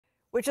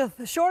With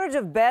a shortage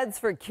of beds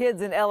for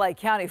kids in LA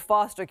County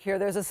foster care,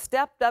 there's a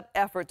stepped-up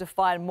effort to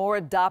find more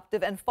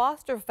adoptive and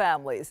foster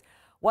families.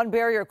 One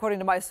barrier, according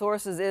to my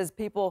sources, is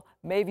people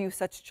may view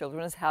such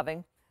children as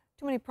having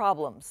too many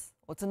problems.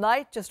 Well,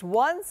 tonight, just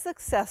one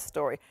success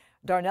story.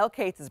 Darnell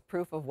Cates is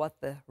proof of what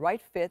the right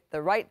fit,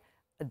 the right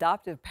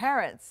adoptive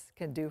parents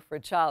can do for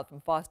a child from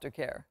foster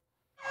care.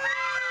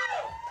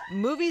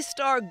 Movie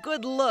star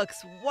good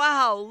looks.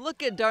 Wow,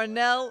 look at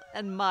Darnell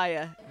and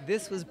Maya.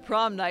 This was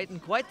prom night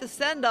and quite the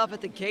send-off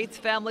at the Cates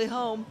family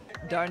home.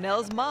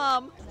 Darnell's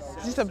mom.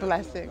 It's just a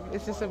blessing.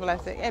 It's just a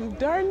blessing. And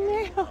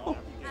Darnell,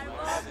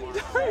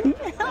 I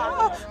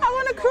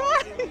want to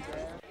cry.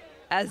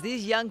 As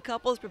these young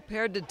couples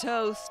prepared to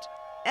toast,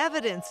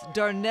 evidence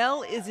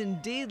Darnell is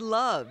indeed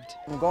loved.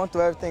 Going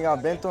through everything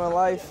I've been through in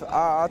life,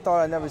 I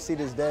thought I'd never see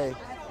this day.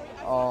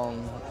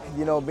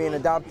 You know, being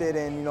adopted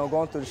and, you know,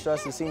 going through the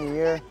stress of senior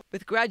year.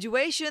 With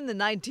graduation, the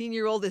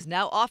 19-year-old is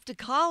now off to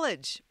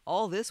college.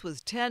 All this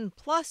was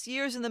 10+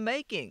 years in the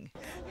making.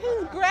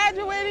 He's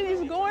graduating,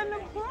 he's going to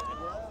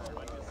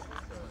prom.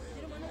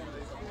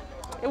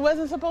 It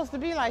wasn't supposed to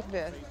be like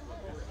this,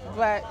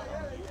 but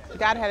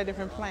God had a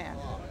different plan.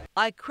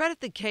 I credit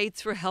the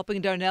Cates for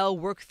helping Darnell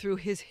work through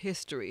his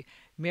history.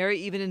 Mary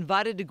even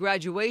invited to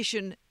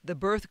graduation the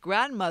birth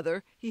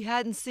grandmother he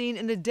hadn't seen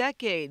in a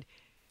decade.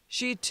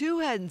 She,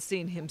 too, hadn't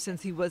seen him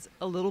since he was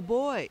a little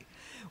boy.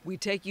 We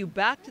take you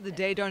back to the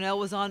day Darnell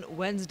was on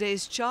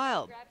Wednesday's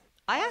Child.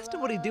 I asked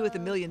him what he'd do with $1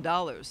 million.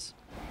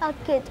 I'll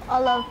get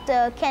all of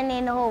the candy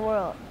in the whole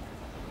world.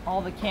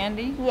 All the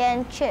candy? Yeah,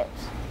 and chips.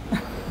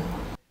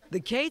 The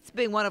Cates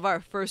being one of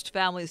our first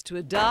families to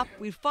adopt,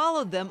 we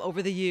followed them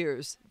over the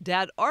years.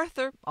 Dad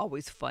Arthur,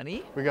 always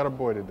funny. We got a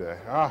boy today.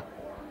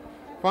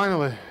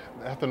 Finally,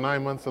 after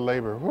 9 months of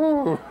labor.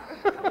 Woo!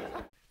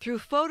 Through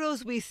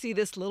photos, we see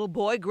this little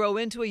boy grow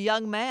into a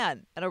young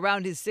man. And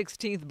around his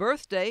 16th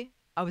birthday,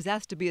 I was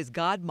asked to be his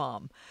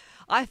godmom.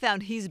 I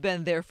found he's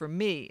been there for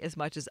me as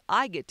much as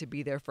I get to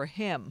be there for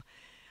him.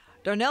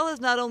 Darnell has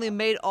not only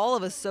made all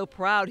of us so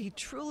proud, he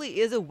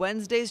truly is a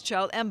Wednesday's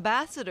Child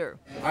ambassador.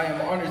 I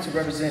am honored to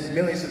represent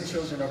millions of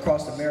children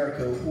across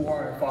America who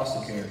are in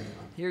foster care.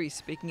 Here he's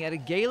speaking at a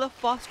gala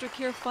foster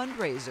care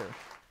fundraiser.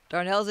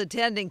 Darnell's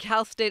attending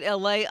Cal State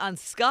LA on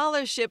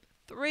scholarship,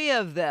 3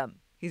 of them.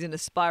 He's an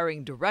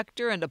aspiring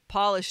director and a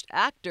polished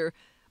actor,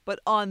 but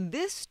on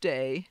this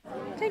day,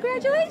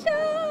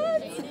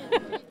 Congratulations!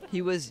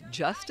 he was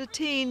just a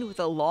teen with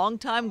a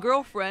longtime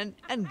girlfriend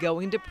and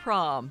going to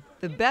prom.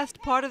 The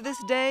best part of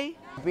this day?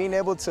 Being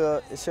able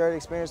to share the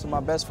experience with my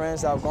best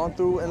friends that I've gone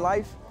through in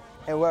life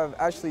and who have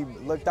actually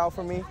looked out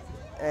for me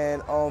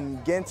and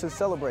getting to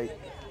celebrate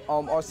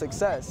our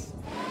success.